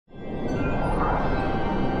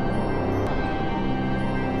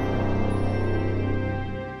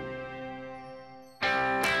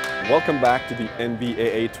Welcome back to the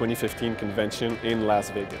NBAA 2015 convention in Las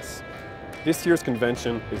Vegas. This year's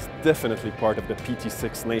convention is definitely part of the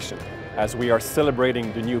PT6 nation, as we are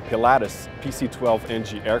celebrating the new Pilatus PC-12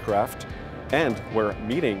 NG aircraft, and we're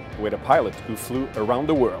meeting with a pilot who flew around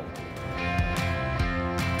the world.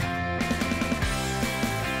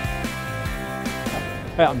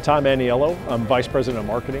 Hi, I'm Tom Aniello. I'm Vice President of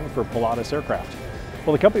Marketing for Pilatus Aircraft.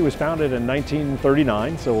 Well, the company was founded in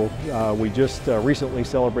 1939, so we just recently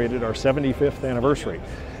celebrated our 75th anniversary.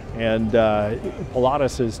 And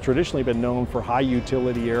Pilatus has traditionally been known for high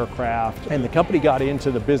utility aircraft, and the company got into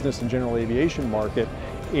the business and general aviation market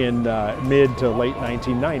in mid to late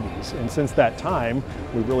 1990s. And since that time,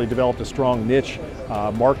 we've really developed a strong niche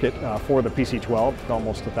market for the PC-12,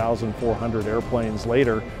 almost 1,400 airplanes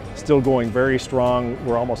later, still going very strong.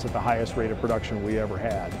 We're almost at the highest rate of production we ever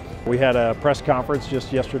had. We had a press conference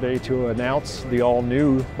just yesterday to announce the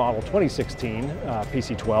all-new model 2016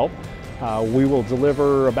 PC-12. We will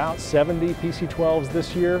deliver about 70 PC-12s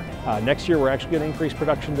this year. Next year we're actually going to increase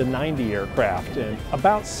production to 90 aircraft, and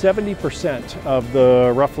about 70% of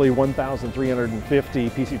the roughly 1,350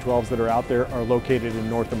 PC-12s that are out there are located in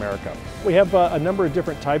North America. We have a number of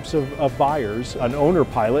different types of buyers. An owner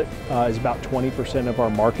pilot is about 20% of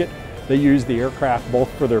our market. They use the aircraft both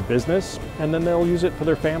for their business, and then they'll use it for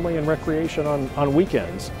their family and recreation on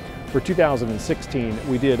weekends. For 2016,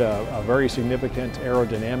 we did a very significant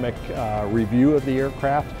aerodynamic review of the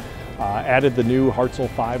aircraft, added the new Hartzell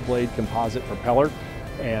 5-blade composite propeller,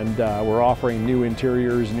 and we're offering new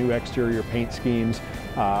interiors, new exterior paint schemes.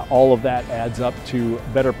 All of that adds up to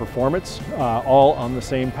better performance, all on the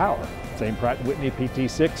same power. Same Pratt & Whitney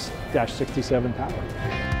PT6-67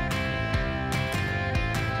 power.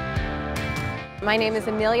 My name is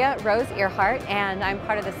Amelia Earhart, and I'm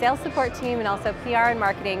part of the sales support team and also PR and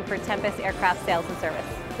marketing for Tempest Aircraft Sales and Service.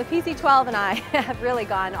 The PC-12 and I have really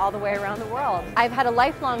gone all the way around the world. I've had a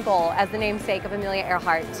lifelong goal as the namesake of Amelia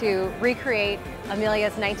Earhart to recreate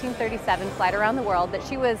Amelia's 1937 flight around the world that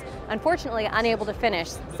she was unfortunately unable to finish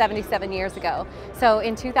 77 years ago. So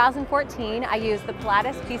in 2014, I used the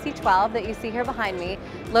Pilatus PC-12 that you see here behind me,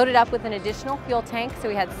 loaded up with an additional fuel tank, so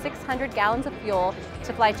we had 600 gallons of fuel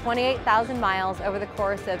to fly 28,000 miles over the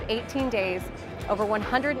course of 18 days, over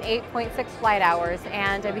 108.6 flight hours,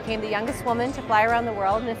 and I became the youngest woman to fly around the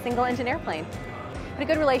world in a single engine airplane. I had a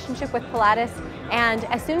good relationship with Pilatus, and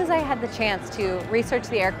as soon as I had the chance to research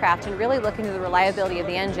the aircraft and really look into the reliability of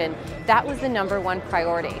the engine, that was the #1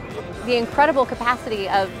 priority. The incredible capacity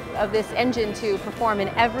of this engine to perform in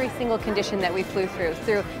every single condition that we flew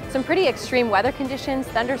through some pretty extreme weather conditions,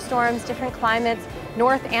 thunderstorms, different climates,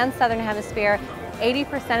 north and southern hemisphere.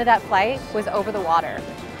 80% of that flight was over the water.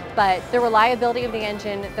 But the reliability of the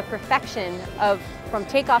engine, the perfection from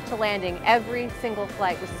takeoff to landing, every single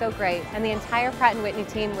flight was so great. And the entire Pratt & Whitney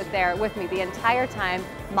team was there with me the entire time,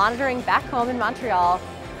 monitoring back home in Montreal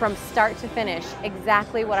from start to finish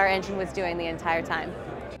exactly what our engine was doing the entire time.